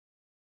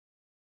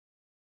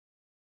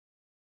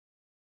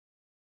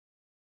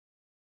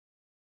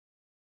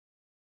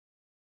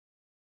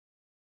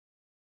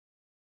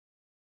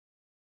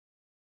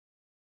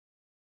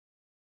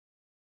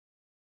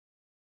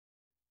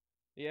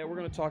Yeah, we're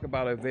gonna talk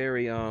about a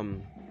very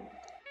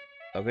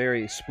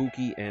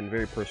spooky and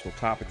very personal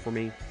topic for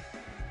me.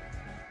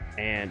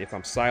 And if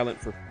I'm silent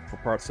for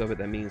parts of it,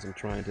 that means I'm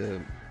trying to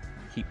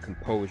keep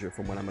composure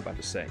from what I'm about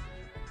to say.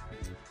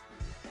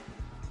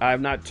 I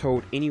have not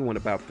told anyone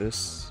about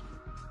this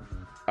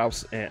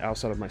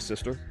outside of my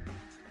sister,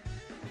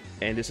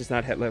 and this has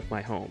not had left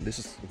my home. This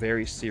is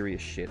very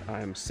serious shit.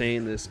 I'm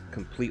saying this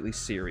completely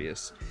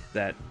serious.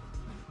 That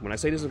when I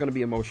say this is going to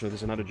be emotional,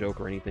 this is not a joke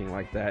or anything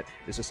like that.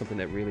 This is something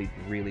that really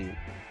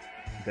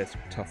that's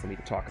tough for me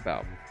to talk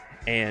about.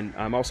 And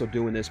I'm also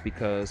doing this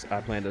because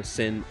I plan to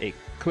send a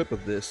clip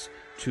of this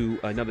to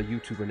another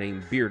YouTuber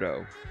named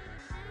Beardo.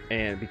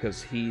 And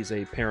because he's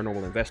a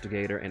paranormal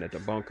investigator and a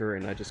debunker,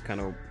 and I just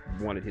kind of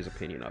wanted his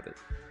opinion of it.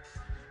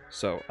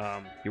 So,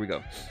 here we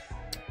go.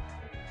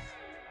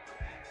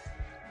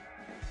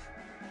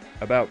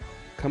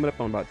 Coming up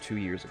on about 2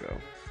 years ago,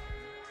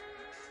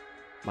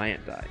 my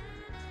aunt died.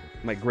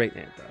 My great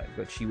aunt died,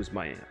 but she was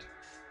my aunt.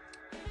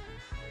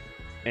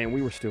 And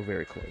we were still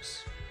very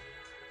close.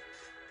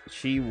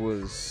 She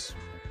was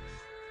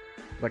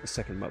like a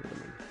second mother to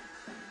me.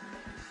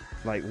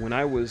 Like when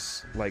I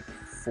was like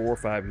 4 or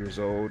 5 years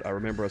old, I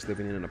remember us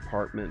living in an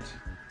apartment,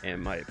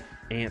 and my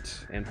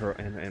aunt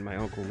and my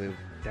uncle lived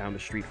down the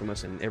street from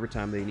us, and every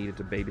time they needed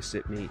to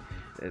babysit me,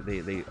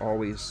 they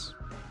always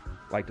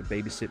liked to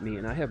babysit me.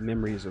 And I have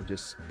memories of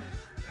just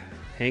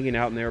hanging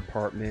out in their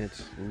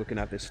apartment, looking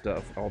at this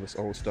stuff, all this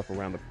old stuff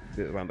around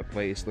the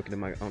place, looking at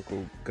my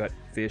uncle gut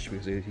fish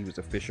because he was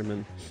a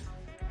fisherman.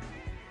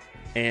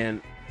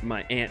 And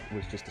my aunt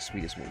was just the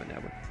sweetest woman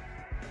ever.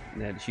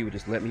 And she would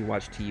just let me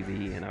watch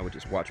TV, and I would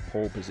just watch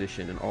Pole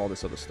Position and all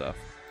this other stuff.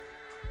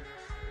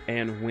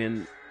 And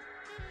when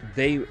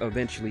they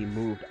eventually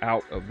moved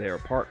out of their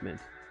apartment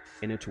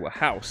and into a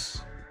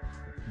house,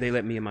 they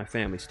let me and my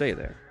family stay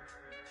there.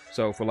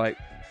 So for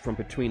from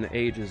between the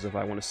ages of,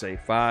 I want to say,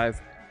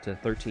 5 to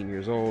 13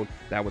 years old,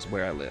 that was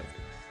where I lived.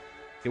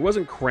 It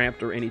wasn't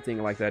cramped or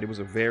anything like that. It was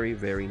a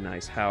very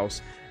nice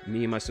house.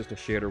 Me and my sister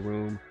shared a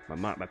room.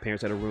 My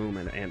parents had a room,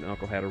 and aunt and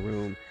uncle had a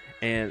room.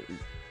 And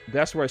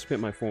that's where I spent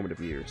my formative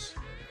years.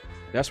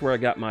 That's where I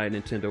got my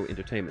Nintendo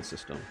Entertainment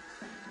System.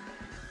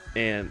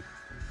 And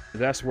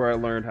that's where I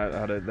learned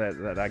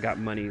that I got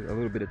money, a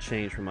little bit of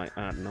change from my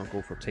aunt and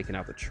uncle for taking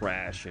out the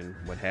trash and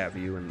what have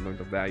you, and learned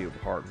the value of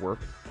hard work.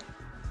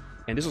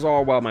 And this was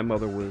all while my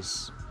mother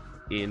was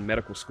in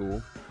medical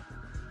school,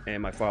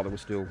 and my father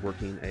was still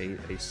working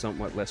a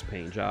somewhat less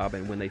paying job.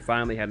 And when they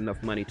finally had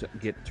enough money to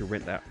get to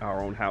rent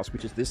our own house,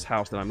 which is this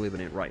house that I'm living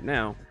in right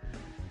now,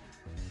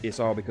 it's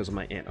all because of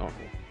my aunt and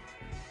uncle.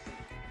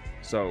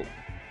 So,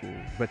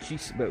 but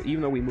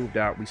even though we moved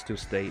out, we still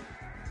stayed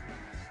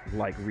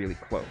like really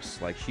close.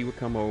 Like she would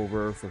come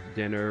over for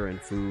dinner and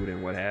food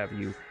and what have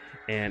you.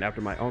 And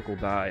after my uncle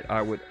died,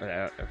 I would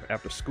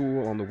after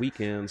school on the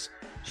weekends,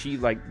 she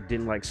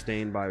didn't like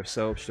staying by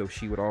herself, so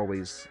she would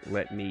always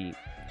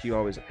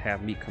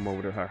have me come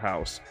over to her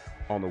house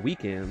on the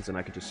weekends, and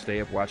I could just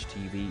stay up, watch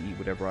TV, eat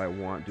whatever I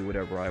want, do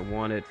whatever I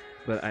wanted.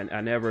 But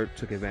I never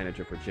took advantage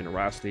of her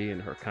generosity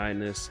and her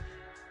kindness,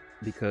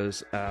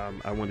 because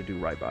I wanted to do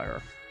right by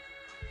her.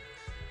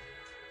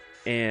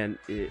 And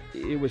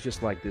it was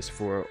just like this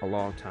for a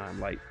long time.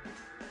 Like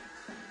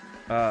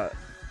a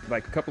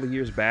couple of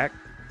years back,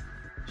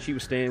 she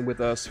was staying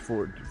with us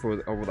for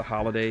over the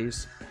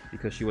holidays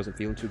because she wasn't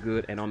feeling too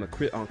good. And on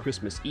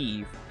Christmas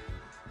Eve,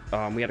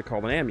 we had to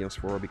call an ambulance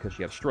for her because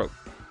she had a stroke.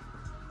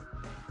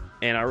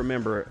 And I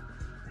remember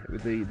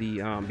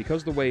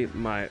because of the way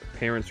my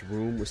parents'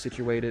 room was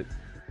situated,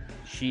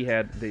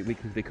 they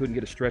couldn't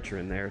get a stretcher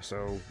in there,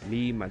 so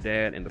me, my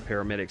dad, and the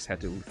paramedics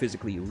had to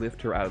physically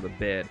lift her out of the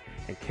bed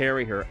and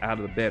carry her out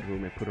of the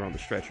bedroom and put her on the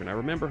stretcher. And I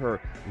remember her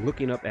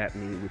looking up at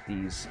me with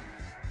these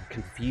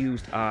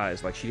confused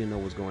eyes, like she didn't know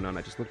what was going on.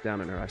 I just looked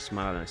down at her, I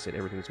smiled, and I said,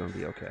 everything's going to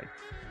be okay.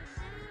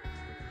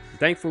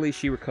 Thankfully,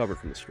 she recovered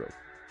from the stroke.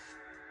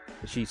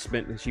 She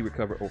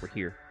recovered over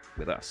here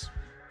with us.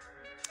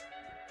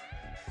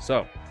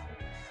 So,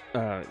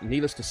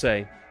 needless to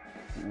say,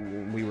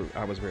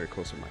 I was very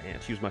close with my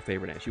aunt. She was my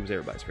favorite aunt. She was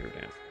everybody's favorite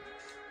aunt.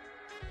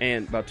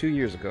 And about 2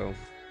 years ago,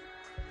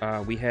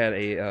 we had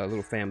a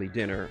little family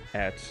dinner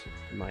at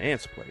my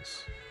aunt's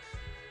place.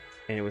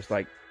 And it was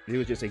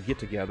just a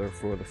get-together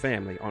for the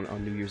family on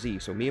New Year's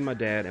Eve. So me and my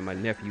dad and my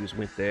nephews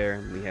went there,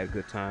 and we had a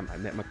good time. I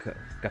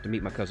got to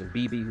meet my cousin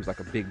BB, who's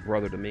like a big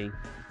brother to me.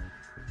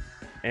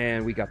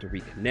 And we got to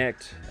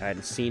reconnect. I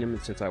hadn't seen him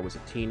since I was a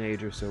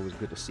teenager, so it was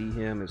good to see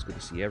him. It was good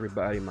to see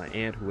everybody. My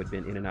aunt, who had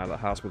been in and out of the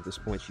hospital at this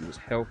point, she was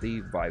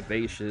healthy,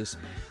 vivacious.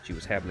 She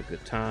was having a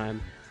good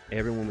time.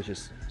 Everyone was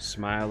just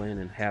smiling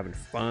and having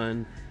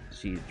fun.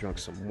 She drunk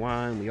some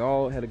wine. We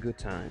all had a good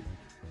time.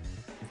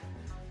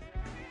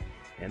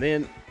 And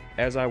then,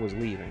 as I was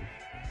leaving,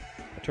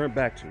 I turned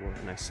back to her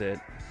and I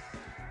said,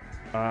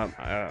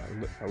 I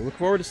look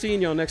forward to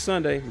seeing y'all next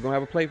Sunday. We're gonna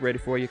have a plate ready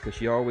for you, because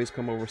she always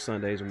come over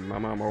Sundays, and my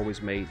mom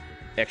always made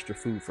extra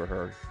food for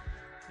her.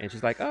 And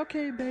she's like,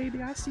 okay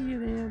baby, I'll see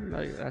you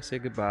then. I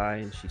said goodbye,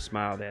 and she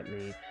smiled at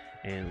me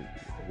and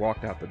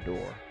walked out the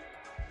door.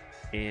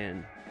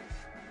 And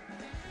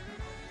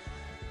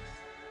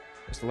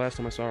That's the last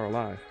time I saw her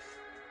alive.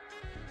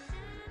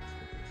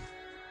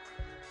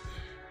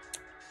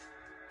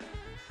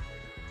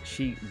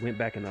 She went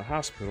back in the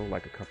hospital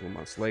like a couple of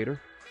months later.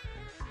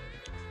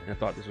 And I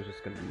thought this was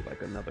just going to be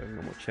like another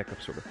normal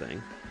checkup sort of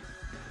thing.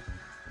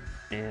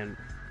 And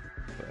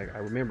I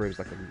remember it was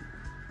like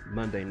a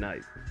Monday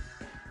night.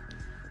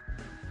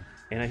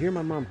 And I hear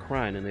my mom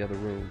crying in the other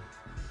room.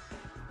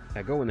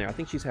 I go in there. I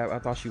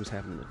thought she was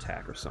having an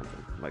attack or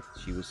something. Like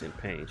she was in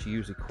pain. She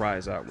usually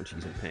cries out when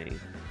she's in pain.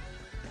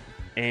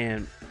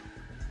 And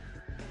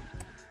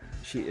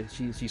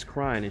she's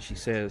crying, and she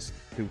says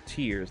through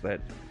tears that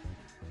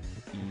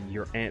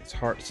your aunt's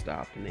heart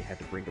stopped and they had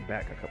to bring her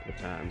back a couple of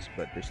times,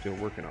 but they're still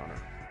working on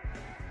her.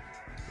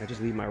 I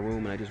just leave my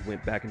room and I just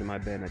went back into my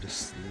bed and I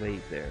just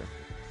laid there.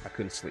 I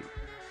couldn't sleep.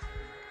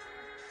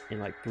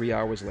 And like 3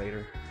 hours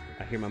later,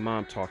 I hear my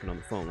mom talking on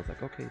the phone. I was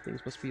like, okay,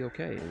 things must be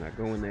okay. And I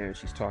go in there and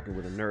she's talking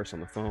with a nurse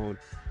on the phone,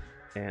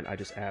 and I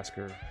just ask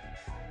her,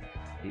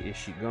 is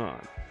she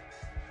gone?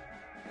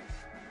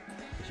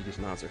 And she just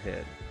nods her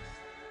head.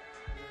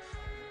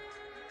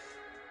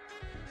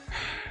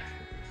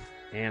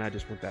 And I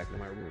just went back to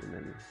my room,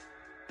 and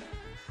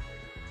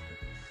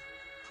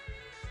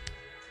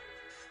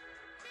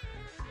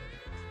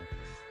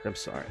I'm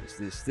sorry.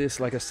 This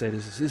like I said,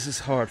 this is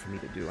hard for me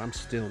to do. I'm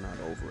still not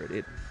over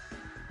it.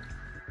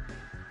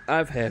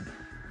 I've had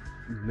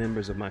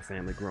members of my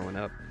family growing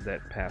up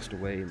that passed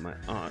away. My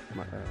aunt,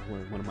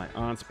 one of my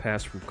aunts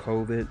passed from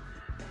COVID.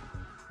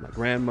 My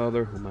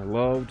grandmother, whom I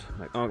loved,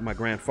 my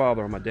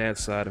grandfather on my dad's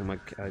side, whom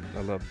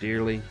I love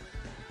dearly,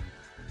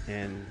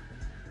 and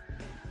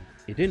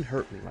it didn't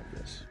hurt me like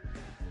this.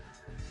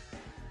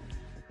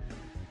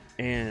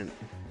 And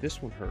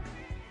this one hurt.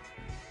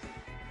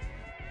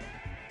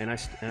 And I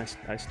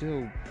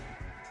still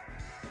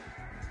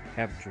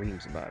have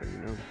dreams about her, you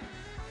know.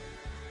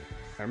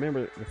 I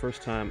remember the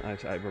first time I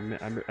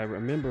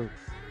remember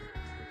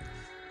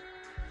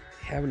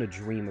having a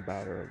dream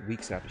about her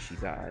weeks after she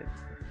died.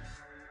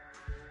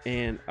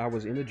 And I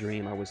was in the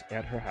dream, I was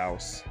at her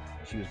house,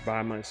 she was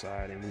by my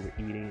side, and we were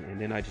eating,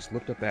 and then I just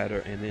looked up at her,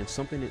 and then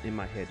something in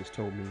my head just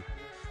told me,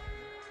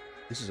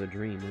 this is a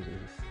dream, isn't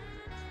it?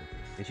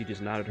 And she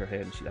just nodded her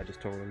head, and I just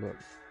told her, look.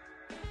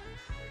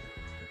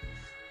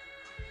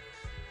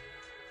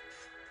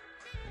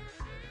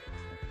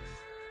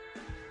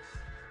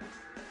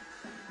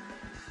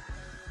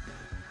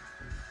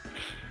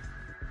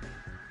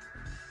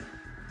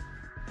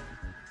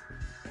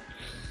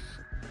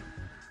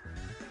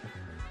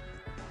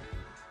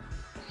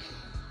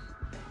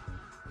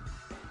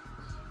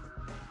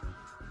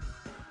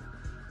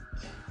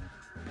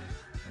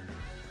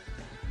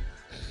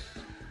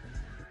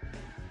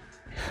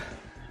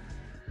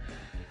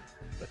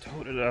 I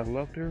told her that I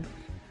loved her.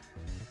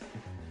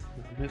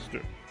 I missed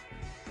her.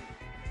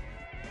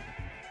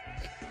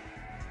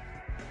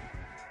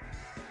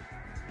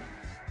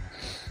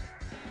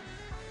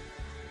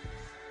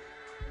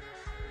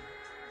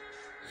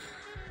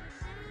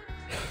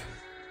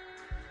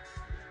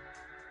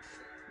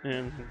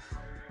 And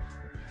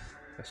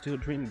I still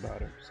dream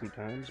about her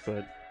sometimes,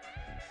 but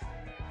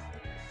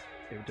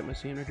every time I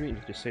see her in her dreams,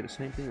 I just say the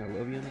same thing. I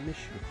love you and I miss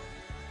you.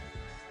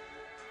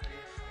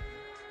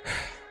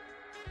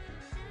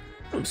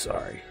 I'm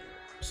sorry.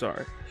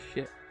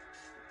 Shit.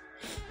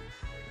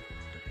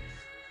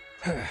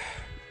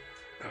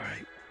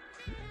 Alright.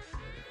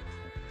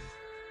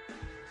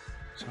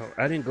 So,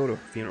 I didn't go to a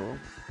funeral.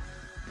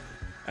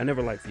 I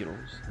never liked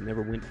funerals. I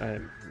never went. I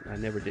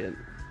never did.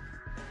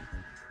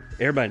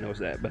 Everybody knows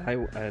that. But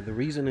the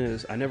reason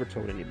is, I never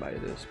told anybody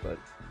this, but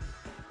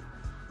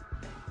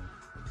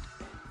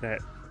that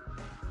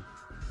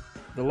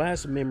the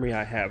last memory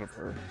I have of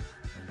her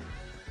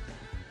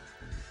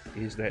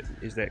is that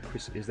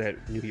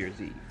New Year's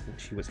Eve, when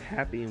she was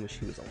happy and when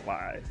she was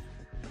alive.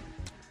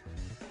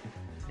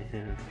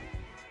 And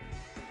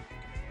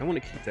I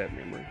want to keep that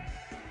memory.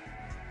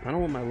 I don't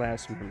want my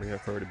last memory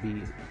of her to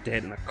be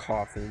dead in a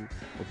coffin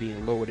or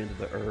being lowered into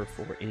the earth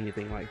or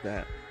anything like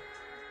that.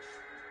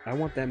 I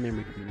want that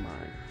memory to be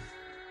mine.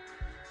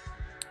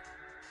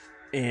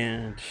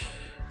 And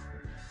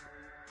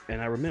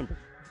I remember,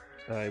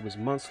 it was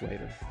months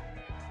later,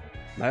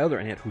 my other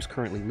aunt, who's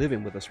currently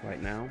living with us right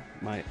now,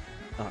 my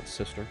aunt's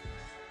sister,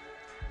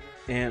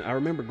 and I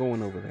remember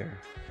going over there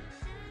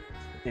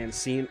and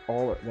seeing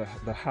all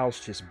of the house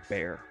just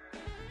bare,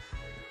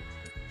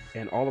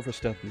 and all of her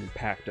stuff being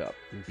packed up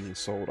and being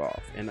sold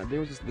off. And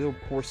there was this little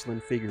porcelain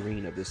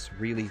figurine of this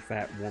really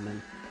fat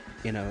woman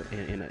in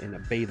a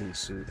bathing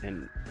suit,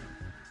 and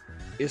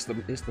it's the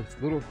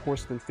little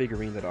porcelain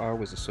figurine that I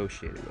always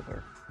associated with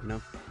her, you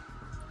know.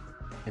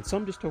 And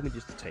some just told me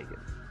just to take it,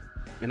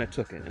 and I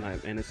took it,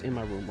 and it's in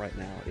my room right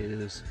now.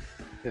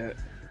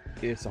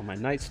 It's on my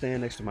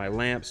nightstand next to my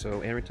lamp,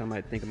 so every time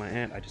I think of my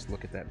aunt, I just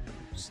look at that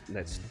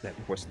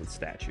porcelain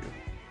statue.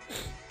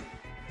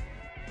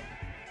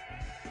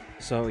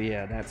 So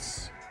yeah,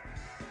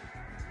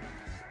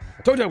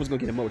 I told you I was gonna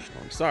get emotional.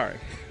 I'm sorry.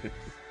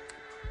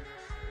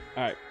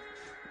 All right.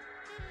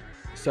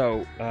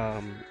 So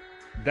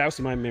that was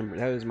my memory.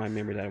 That is my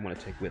memory that I want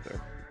to take with her.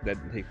 That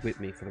take with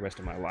me for the rest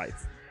of my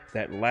life.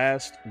 That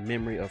last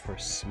memory of her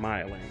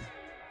smiling.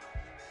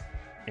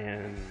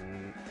 And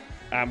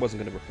I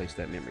wasn't going to replace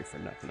that memory for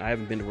nothing. I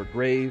haven't been to her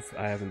grave.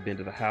 I haven't been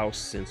to the house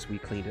since we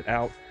cleaned it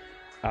out.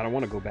 I don't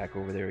want to go back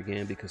over there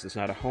again because it's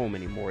not a home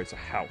anymore. It's a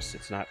house.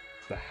 It's not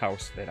the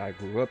house that I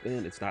grew up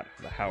in. It's not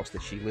the house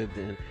that she lived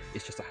in.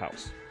 It's just a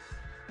house.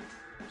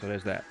 So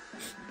there's that.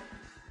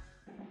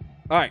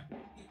 All right.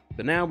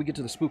 But now we get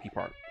to the spooky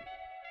part.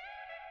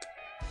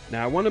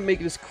 Now I want to make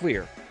this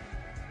clear,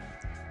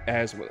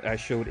 as I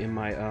showed in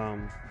my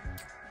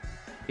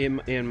in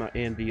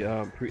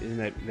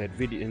that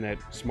video, in that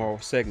small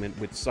segment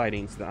with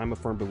sightings, that I'm a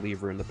firm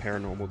believer in the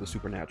paranormal, the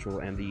supernatural,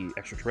 and the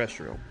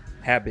extraterrestrial.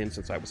 Have been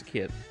since I was a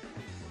kid.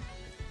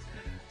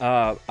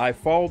 I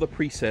follow the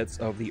presets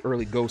of the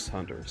early ghost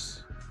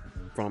hunters,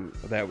 from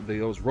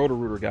those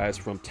Roto-Rooter guys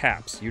from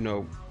TAPS. You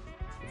know,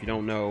 if you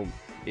don't know,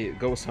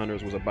 Ghost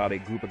Hunters was about a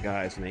group of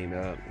guys named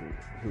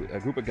who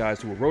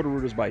were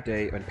Roto-Rooters by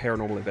day and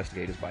paranormal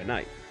investigators by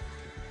night.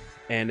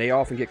 And they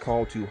often get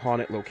called to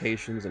haunted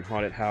locations and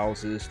haunted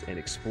houses and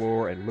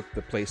explore and look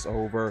the place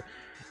over.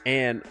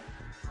 And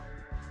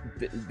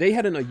they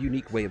had a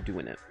unique way of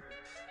doing it.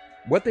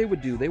 What they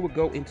would do, they would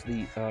go into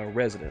the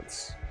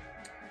residence,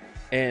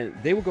 and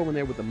they would go in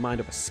there with the mind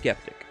of a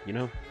skeptic, you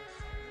know?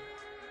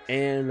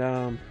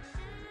 And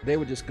they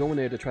would just go in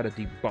there to try to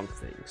debunk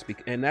things.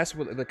 And that's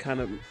what the kind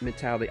of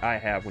mentality I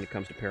have when it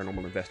comes to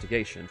paranormal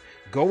investigation.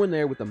 Go in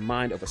there with the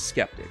mind of a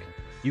skeptic.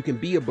 You can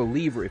be a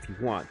believer if you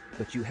want,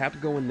 but you have to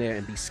go in there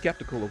and be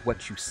skeptical of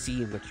what you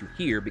see and what you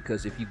hear,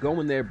 because if you go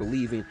in there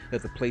believing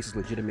that the place is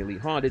legitimately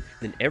haunted,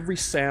 then every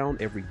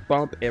sound, every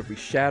bump, every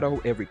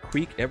shadow, every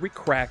creak, every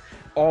crack,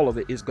 all of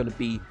it is going to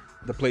be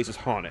the place is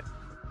haunted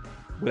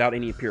without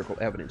any empirical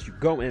evidence. You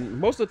go, and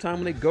most of the time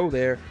when they go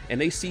there and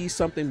they see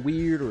something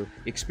weird or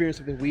experience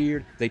something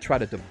weird, they try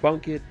to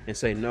debunk it and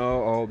say,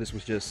 no, oh, this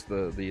was just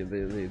the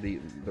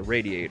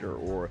radiator,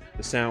 or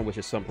the sound was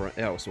just somewhere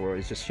else, or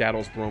it's just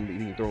shadows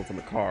being thrown from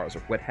the cars, or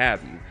what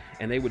have you.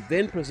 And they would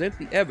then present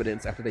the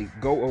evidence after they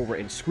go over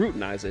and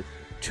scrutinize it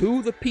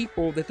to the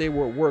people that they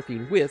were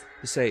working with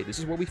to say, this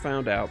is what we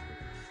found out,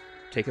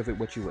 take of it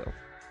what you will.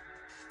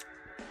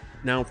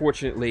 Now,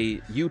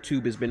 unfortunately,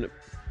 YouTube has been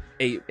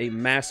a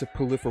massive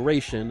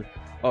proliferation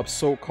of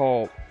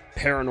so-called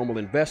paranormal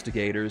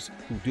investigators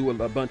who do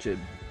a bunch of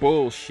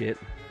bullshit.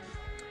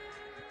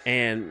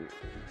 And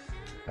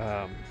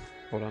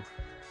hold on.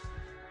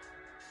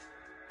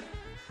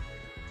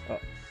 Oh,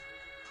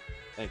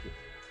 thank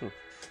you.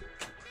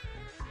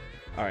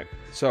 All right,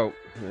 so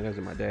that's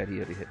my dad. He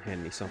had to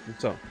hand me something.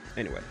 So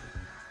anyway,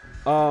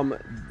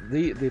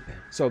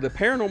 so the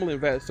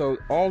paranormal so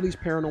all these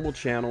paranormal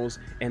channels,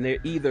 and they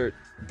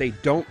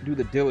don't do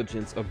the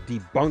diligence of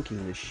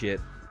debunking this shit,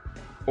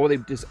 or they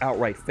just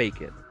outright fake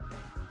it.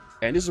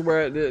 And this is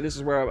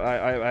where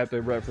I have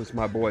to reference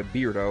my boy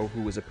Beardo,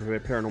 who is a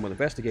paranormal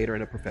investigator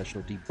and a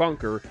professional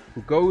debunker,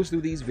 who goes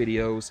through these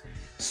videos,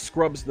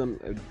 scrubs them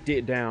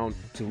down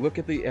to look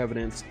at the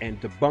evidence and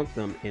debunk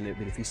them. And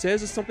if he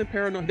says it's something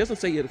paranormal, he doesn't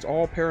say it's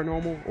all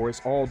paranormal or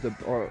it's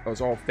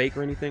all fake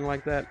or anything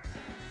like that.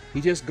 He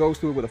just goes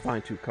through it with a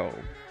fine-tooth comb.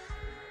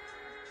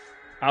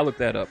 I'll look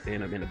that up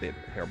in a bit,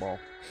 hairball.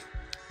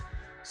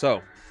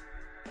 So,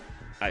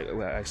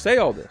 I say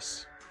all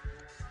this,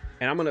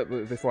 and I'm gonna,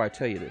 before I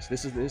tell you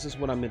this is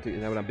what I'm into,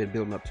 what I've been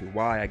building up to.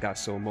 Why I got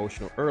so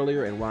emotional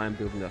earlier, and why I'm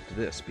building up to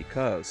this,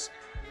 because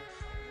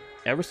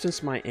ever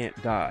since my aunt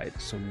died,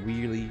 some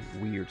really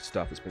weird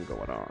stuff has been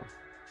going on.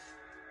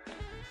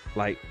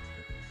 Like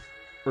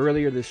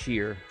earlier this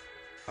year,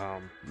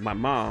 my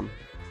mom,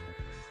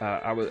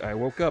 I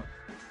woke up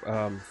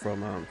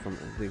from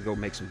to go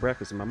make some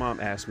breakfast, and my mom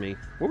asked me,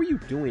 "What were you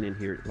doing in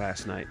here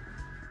last night?"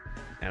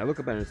 And I look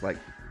up at her and it's like,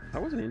 I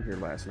wasn't in here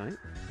last night.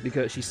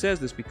 Because she says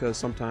this because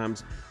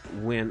sometimes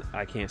when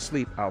I can't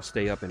sleep, I'll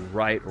stay up and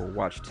write or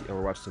watch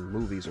some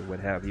movies or what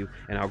have you,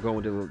 and I'll go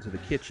into the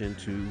kitchen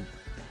to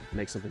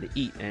make something to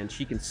eat, and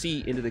she can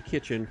see into the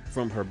kitchen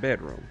from her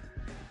bedroom.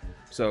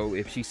 So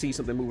if she sees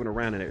something moving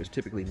around in there, it's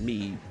typically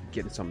me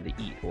getting something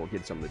to eat or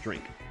getting something to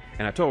drink.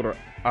 And I told her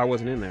I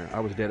wasn't in there.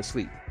 I was dead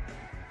asleep.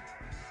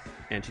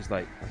 And she's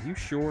like, "Are you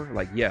sure?"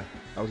 Like, yeah,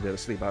 I was dead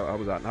asleep. I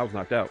was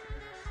knocked out.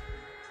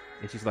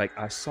 And she's like,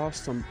 "I saw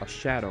a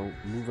shadow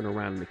moving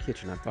around in the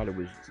kitchen. I thought it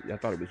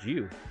was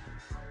you."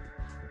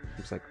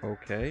 He's like,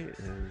 "Okay."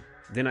 And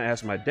then I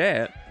asked my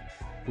dad,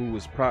 who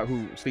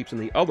sleeps in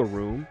the other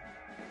room.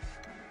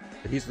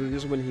 This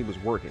is when he was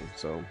working,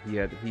 so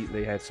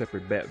they had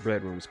separate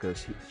bedrooms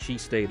because she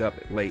stayed up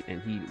late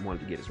and he wanted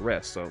to get his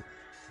rest. So,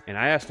 and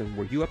I asked him,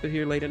 "Were you up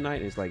here late at night?"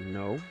 And he's like,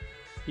 "No,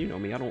 you know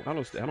me. I don't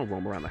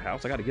roam around the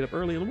house. I got to get up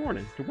early in the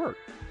morning to work."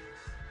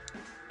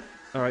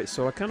 All right,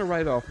 so I kind of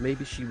write off,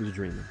 maybe she was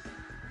dreaming.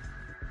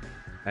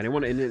 I didn't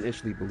want to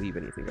initially believe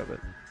anything of it.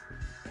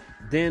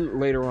 Then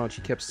later on,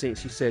 she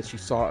said she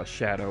saw a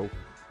shadow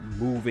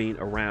moving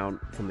around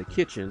from the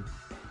kitchen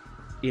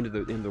in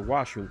the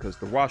washroom, because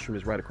the washroom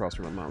is right across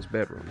from my mom's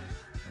bedroom.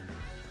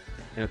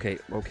 And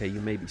okay,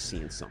 you may be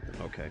seeing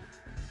something. Okay.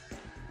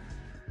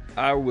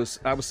 I was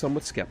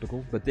somewhat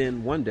skeptical, but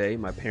then one day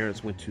my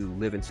parents went to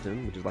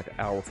Livingston, which is like an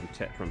hour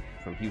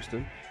from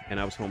Houston, and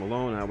I was home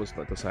alone. And I was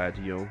decided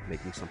to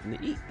make me something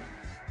to eat.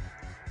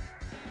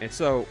 And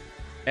so,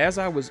 as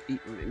I was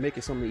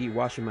making something to eat,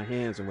 washing my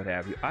hands and what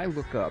have you, I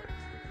look up,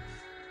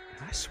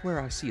 and I swear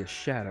I see a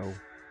shadow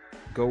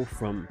go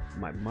from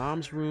my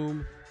mom's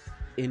room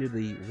into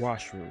the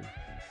washroom.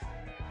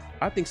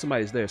 I think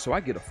somebody's there, so I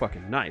get a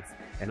fucking knife,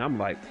 and I'm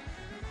like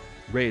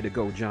ready to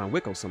go John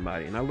Wick on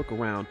somebody. And I look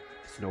around,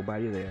 there's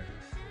nobody there.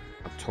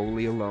 I'm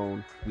totally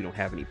alone. We don't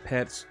have any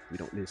pets.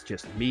 It's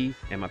just me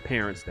and my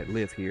parents that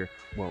live here.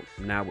 Well,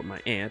 now with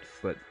my aunt,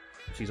 but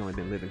she's only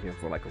been living here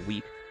for like a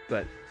week.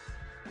 But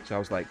so I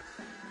was like,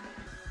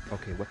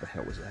 okay, what the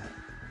hell was that?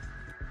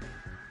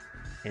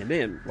 And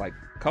then, like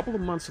a couple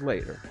of months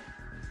later,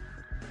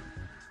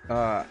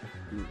 my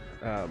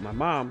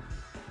mom,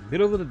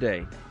 middle of the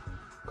day,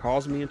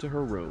 calls me into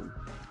her room.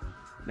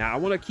 Now, I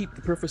want to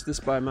preface this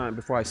by mind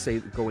before I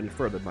go any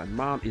further. My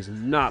mom is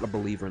not a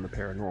believer in the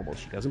paranormal.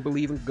 She doesn't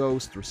believe in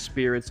ghosts or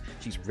spirits.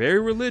 She's very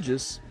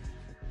religious,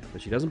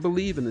 but she doesn't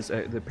believe in the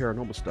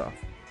paranormal stuff.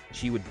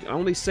 She would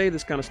only say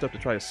this kind of stuff to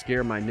try to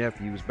scare my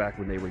nephews back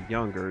when they were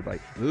younger,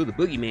 like, "Oh, the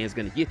boogeyman's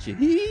gonna get you,"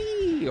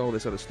 hee, all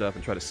this other stuff,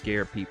 and try to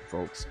scare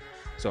folks.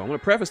 So I'm going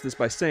to preface this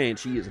by saying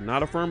she is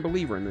not a firm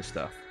believer in this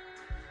stuff.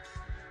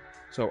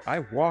 So I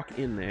walk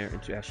in there,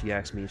 and she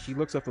asks me, and she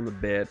looks up from the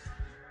bed,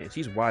 and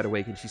she's wide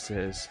awake, and she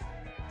says,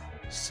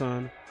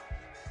 "Son,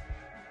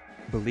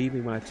 believe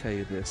me when I tell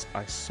you this,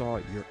 I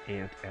saw your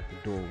aunt at the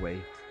doorway,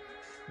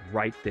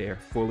 right there,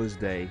 full as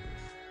day,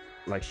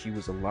 like she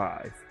was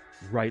alive.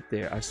 Right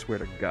there, I swear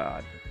to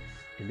God."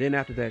 And then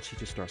after that, she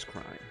just starts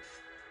crying.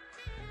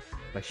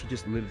 Like, she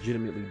just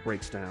legitimately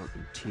breaks down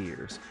in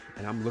tears.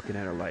 And I'm looking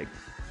at her like,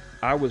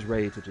 I was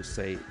ready to just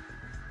say,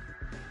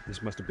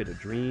 this must have been a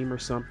dream or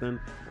something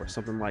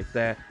like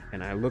that.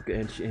 And I look,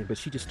 but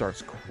she just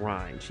starts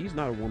crying. She's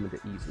not a woman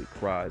that easily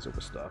cries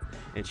over stuff.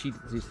 And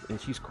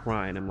she's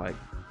crying. I'm like,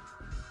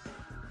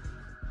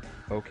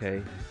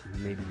 okay,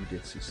 maybe you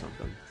did see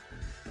something.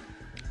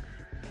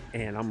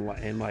 And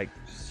I'm like,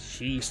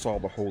 she saw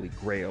the holy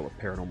grail of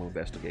paranormal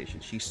investigation.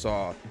 She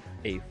saw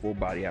a full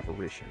body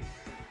apparition.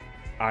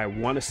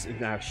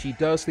 Now, she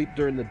does sleep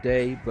during the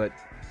day,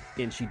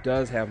 and she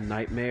does have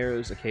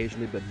nightmares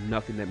occasionally, but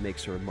nothing that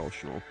makes her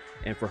emotional.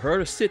 And for her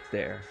to sit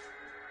there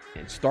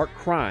and start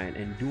crying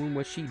and doing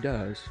what she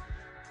does.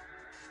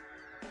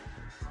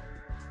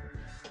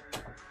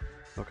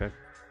 Okay,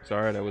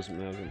 sorry, that was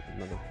another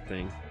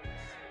thing.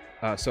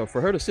 So for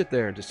her to sit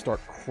there and just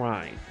start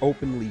crying,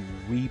 openly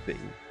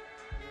weeping,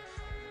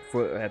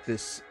 at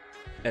this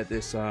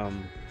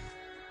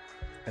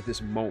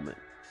moment,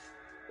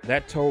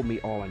 that told me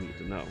all I need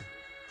to know.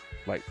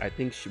 Like, I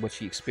think what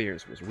she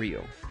experienced was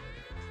real.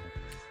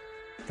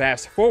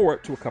 Fast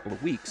forward to a couple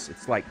of weeks.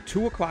 It's like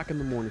 2 o'clock in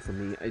the morning for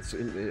me.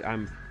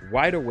 I'm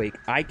wide awake.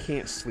 I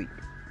can't sleep.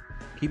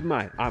 Keep in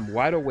mind, I'm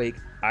wide awake.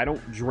 I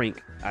don't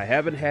drink. I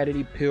haven't had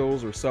any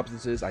pills or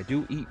substances. I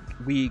do eat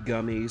weed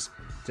gummies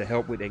to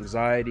help with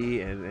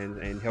anxiety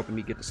and helping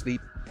me get to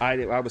sleep.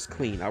 I was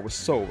clean. I was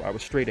sober. I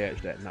was straight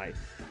edge that night.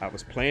 I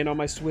was playing on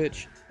my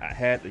Switch. I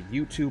had the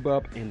YouTube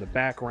up in the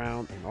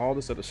background and all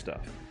this other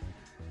stuff.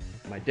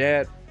 My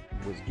dad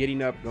was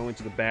getting up, going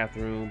to the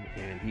bathroom,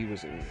 and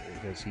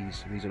because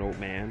he's an old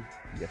man,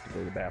 he has to go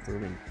to the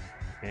bathroom,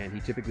 and he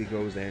typically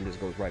goes there and just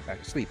goes right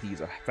back to sleep.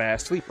 He's a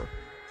fast sleeper.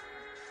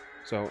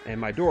 So, and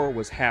my door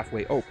was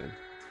halfway open.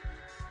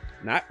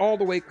 Not all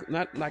the way,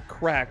 not like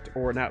cracked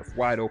or not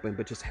wide open,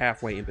 but just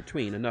halfway in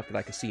between, enough that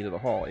I could see into the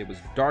hall. It was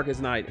dark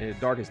as night and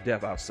dark as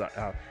death outside,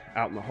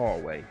 out in the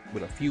hallway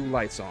with a few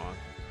lights on.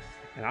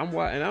 And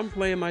I'm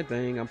playing my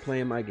thing. I'm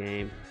playing my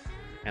game,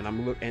 and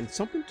and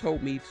something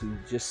told me to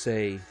just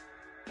say,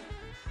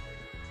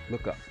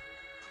 "Look up."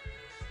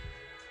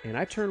 And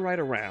I turn right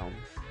around.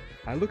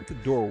 I look at the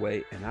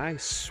doorway, and I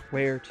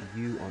swear to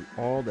you on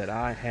all that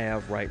I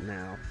have right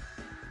now,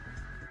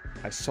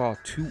 I saw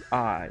 2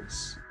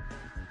 eyes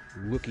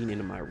looking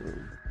into my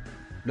room.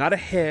 Not a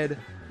head,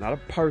 not a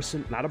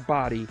person, not a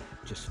body,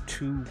 just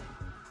 2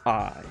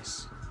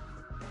 eyes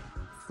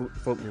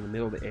floating in the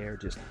middle of the air,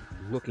 just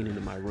looking into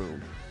my room.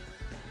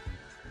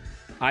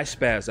 I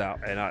spaz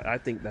out, and I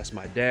think that's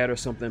my dad or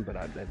something, but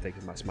I think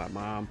it's my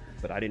mom,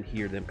 but I didn't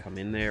hear them come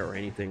in there or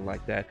anything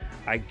like that.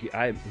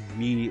 I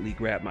immediately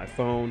grab my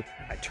phone,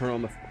 I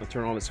turn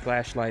on this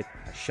flashlight,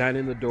 I shine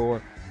in the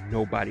door,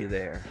 nobody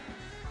there.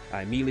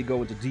 I immediately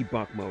go into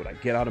debunk mode. I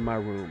get out of my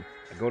room,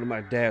 I go to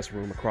my dad's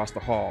room across the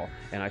hall,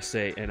 and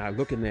I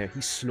look in there,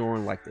 he's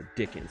snoring like the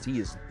Dickens. He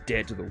is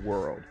dead to the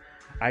world.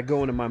 I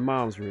go into my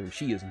mom's room,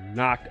 she is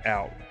knocked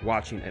out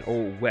watching an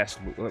old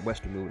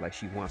Western movie like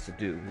she wants to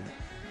do.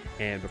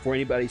 And before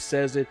anybody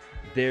says it,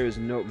 there is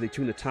no,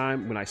 between the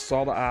time when I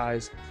saw the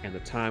eyes and the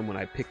time when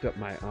I picked up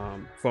my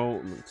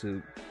phone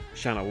to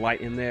shine a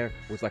light in there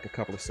was like a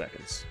couple of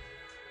seconds.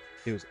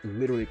 It was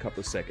literally a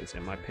couple of seconds,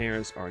 and my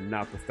parents are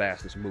not the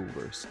fastest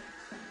movers.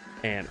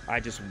 And I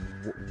just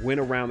went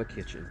around the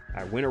kitchen.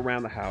 I went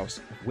around the house,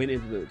 went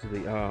into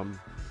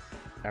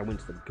I went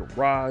to the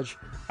garage,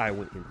 I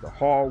went into the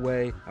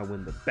hallway, I went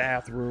in the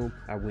bathroom,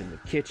 I went in the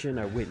kitchen,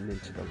 I went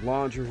into the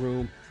laundry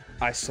room.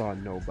 I saw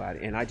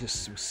nobody, and I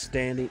just was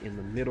standing in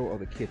the middle of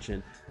the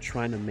kitchen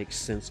trying to make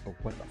sense of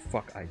what the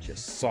fuck I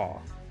just saw.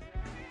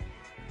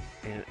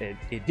 And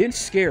it didn't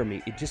scare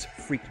me, it just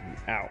freaked me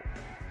out.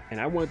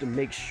 And I wanted to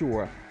make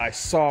sure I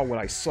saw what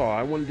I saw.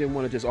 I didn't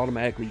want to just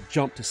automatically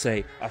jump to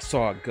say I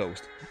saw a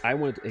ghost. I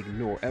wanted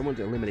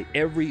to eliminate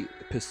every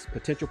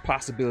potential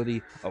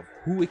possibility of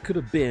who it could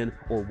have been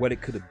or what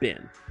it could have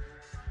been.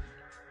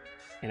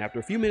 And after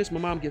a few minutes, my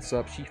mom gets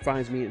up, she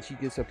finds me, and she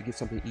gets up to get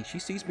something to eat. She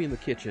sees me in the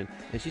kitchen,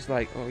 and she's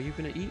like, "Oh, are you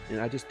gonna eat?" And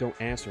I just don't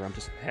answer.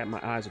 My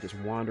eyes are just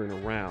wandering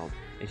around.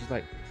 And she's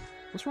like,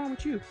 "What's wrong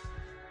with you?"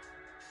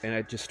 And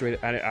I just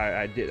straight,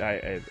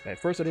 at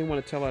first I didn't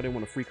want to tell her, I didn't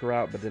want to freak her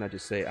out, but then I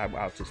just say,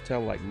 I'll just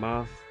tell her, like,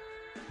 "Ma,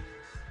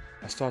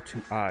 I saw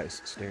two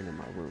eyes staring in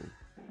my room."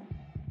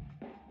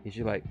 And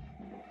she's like,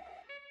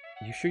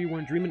 "You sure you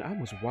weren't dreaming?" I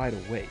was wide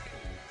awake.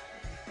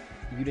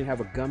 "You didn't have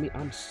a gummy?"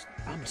 I'm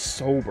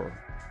sober.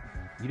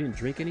 "You didn't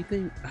drink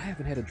anything?" "I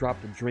haven't had a drop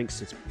to drink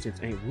since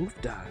Aunt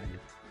Ruth died.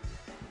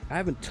 I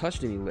haven't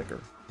touched any liquor."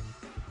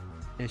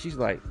 And she's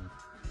like,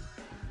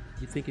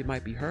 "You think it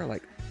might be her?"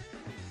 Like,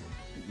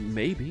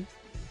 maybe.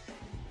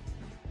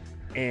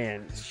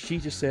 And she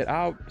just said,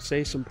 "I'll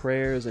say some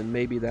prayers and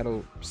maybe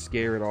that'll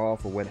scare it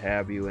off or what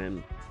have you."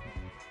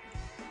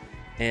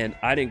 And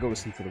I didn't go to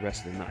sleep for the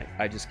rest of the night.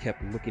 I just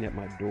kept looking at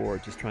my door,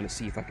 just trying to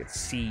see if I could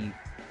see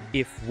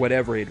if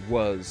whatever it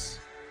was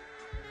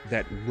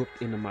that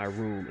looked into my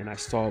room, and I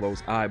saw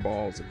those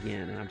eyeballs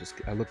again, and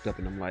I looked up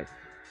and I'm like,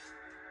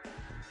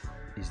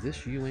 "Is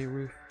this you, Aunt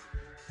Ruth?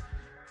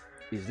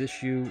 Is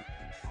this you?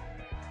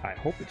 I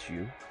hope it's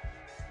you."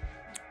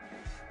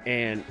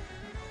 And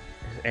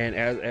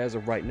as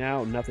of right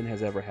now, nothing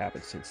has ever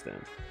happened since then.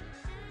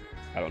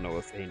 I don't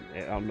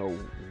know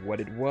what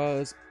it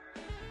was.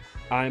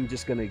 I'm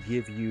just gonna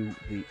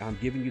I'm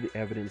giving you the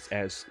evidence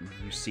as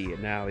you see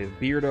it. Now, if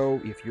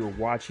you're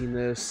watching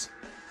this,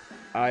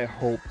 I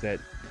hope that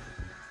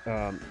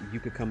you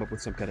could come up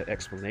with some kind of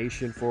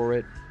explanation for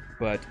it,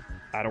 but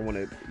I don't want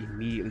to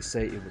immediately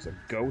say it was a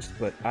ghost,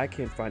 but I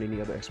can't find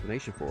any other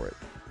explanation for it.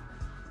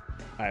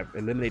 I've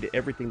eliminated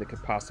everything that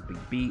could possibly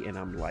be, and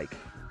I'm like,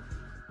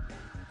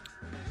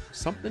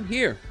 something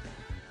here.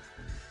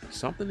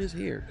 Something is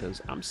here,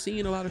 because I'm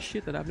seeing a lot of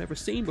shit that I've never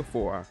seen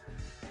before.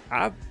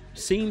 I've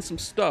seen some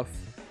stuff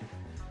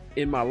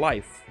in my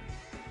life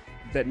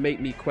that made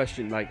me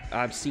question, like,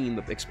 I've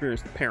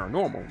experienced the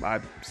paranormal.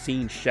 I've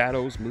seen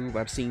shadows move.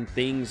 I've seen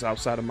things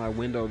outside of my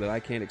window that I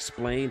can't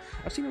explain.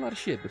 I've seen a lot of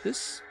shit, but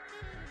this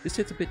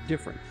hits a bit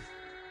different.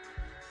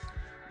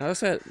 Now, I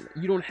said,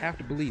 you don't have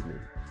to believe me.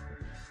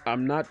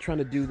 I'm not trying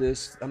to do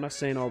this. I'm not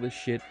saying all this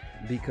shit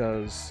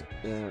because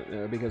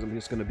I'm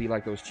just going to be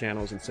like those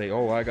channels and say,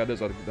 "Oh, I got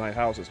this, my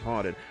house is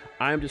haunted."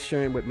 I'm just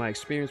sharing my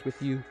experience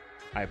with you.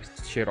 I've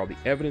shared all the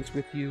evidence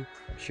with you.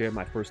 I've shared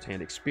my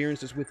firsthand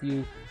experiences with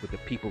you, with the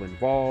people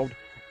involved,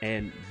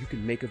 and you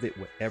can make of it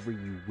whatever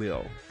you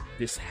will.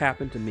 This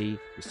happened to me.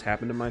 This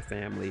happened to my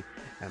family.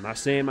 I'm not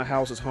saying my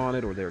house is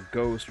haunted, or there are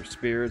ghosts, or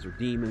spirits, or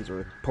demons,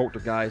 or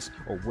poltergeists,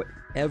 or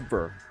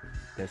whatever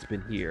that's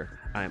been here.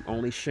 I'm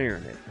only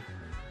sharing it.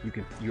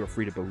 You're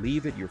free to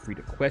believe it. You're free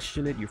to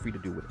question it. You're free to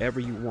do whatever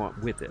you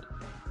want with it,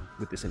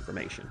 with this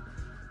information.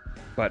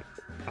 But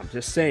I'm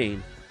just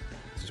saying,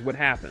 this is what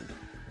happened.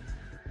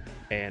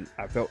 And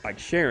I felt like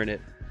sharing it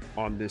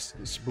on this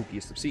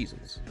spookiest of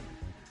seasons.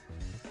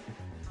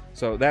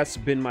 So that's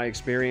been my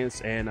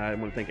experience, and I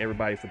want to thank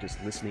everybody for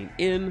just listening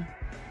in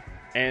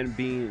and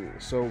being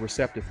so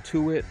receptive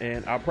to it.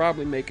 And I'll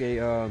probably make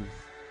a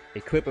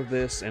clip of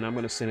this, and I'm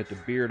going to send it to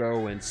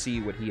Beardo and see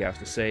what he has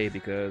to say,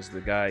 because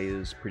the guy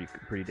is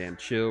pretty damn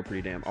chill,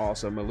 pretty damn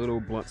awesome, a little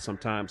blunt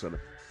sometimes, but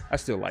I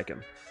still like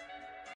him.